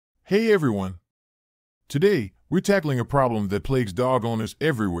Hey everyone! Today, we're tackling a problem that plagues dog owners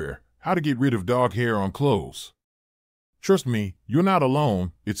everywhere: how to get rid of dog hair on clothes. Trust me, you're not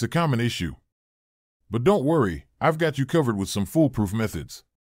alone, it's a common issue. But don't worry, I've got you covered with some foolproof methods.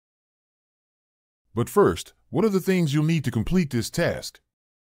 But first, what are the things you'll need to complete this task?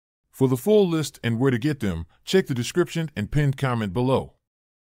 For the full list and where to get them, check the description and pinned comment below.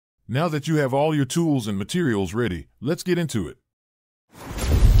 Now that you have all your tools and materials ready, let's get into it.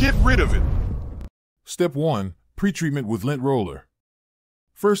 Get rid of it! Step 1. Pre-treatment with lint roller.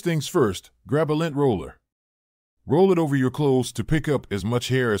 First things first, grab a lint roller. Roll it over your clothes to pick up as much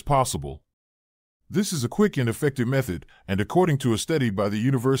hair as possible. This is a quick and effective method, and according to a study by the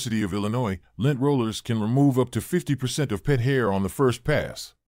University of Illinois, lint rollers can remove up to 50% of pet hair on the first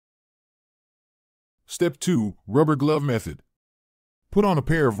pass. Step 2. Rubber glove method. Put on a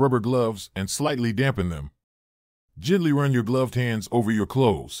pair of rubber gloves and slightly dampen them. Gently run your gloved hands over your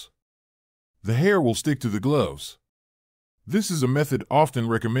clothes. The hair will stick to the gloves. This is a method often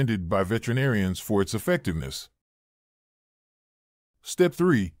recommended by veterinarians for its effectiveness. Step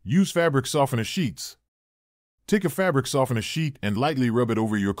 3. Use fabric softener sheets. Take a fabric softener sheet and lightly rub it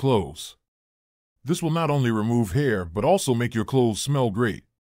over your clothes. This will not only remove hair but also make your clothes smell great.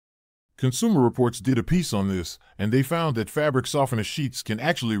 Consumer Reports did a piece on this, and they found that fabric softener sheets can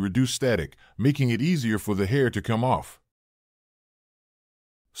actually reduce static, making it easier for the hair to come off.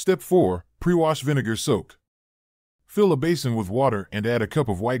 Step 4. Pre-wash vinegar soak. Fill a basin with water and add a cup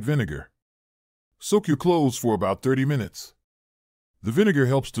of white vinegar. Soak your clothes for about 30 minutes. The vinegar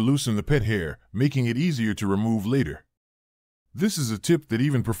helps to loosen the pet hair, making it easier to remove later. This is a tip that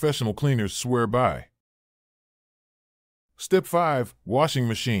even professional cleaners swear by. Step 5. Washing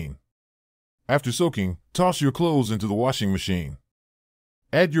machine. After soaking, toss your clothes into the washing machine.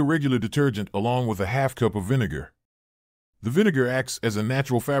 Add your regular detergent along with a half cup of vinegar. The vinegar acts as a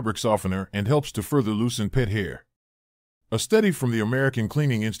natural fabric softener and helps to further loosen pet hair. A study from the American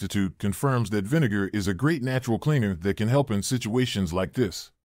Cleaning Institute confirms that vinegar is a great natural cleaner that can help in situations like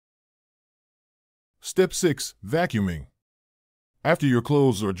this. Step 6. Vacuuming. After your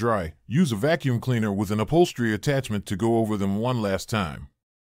clothes are dry, use a vacuum cleaner with an upholstery attachment to go over them one last time.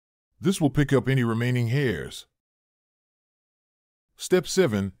 This will pick up any remaining hairs. Step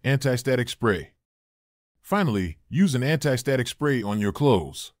 7. Anti-static spray. Finally, use an anti-static spray on your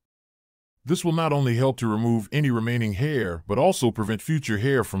clothes. This will not only help to remove any remaining hair, but also prevent future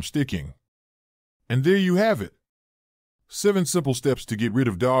hair from sticking. And there you have it. 7 simple steps to get rid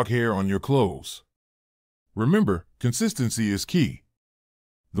of dog hair on your clothes. Remember, consistency is key.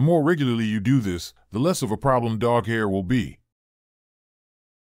 The more regularly you do this, the less of a problem dog hair will be.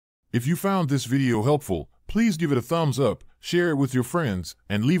 If you found this video helpful, please give it a thumbs up, share it with your friends,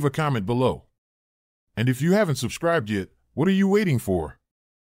 and leave a comment below. And if you haven't subscribed yet, what are you waiting for?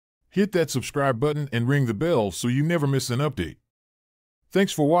 Hit that subscribe button and ring the bell so you never miss an update.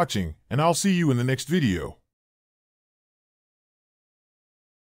 Thanks for watching, and I'll see you in the next video.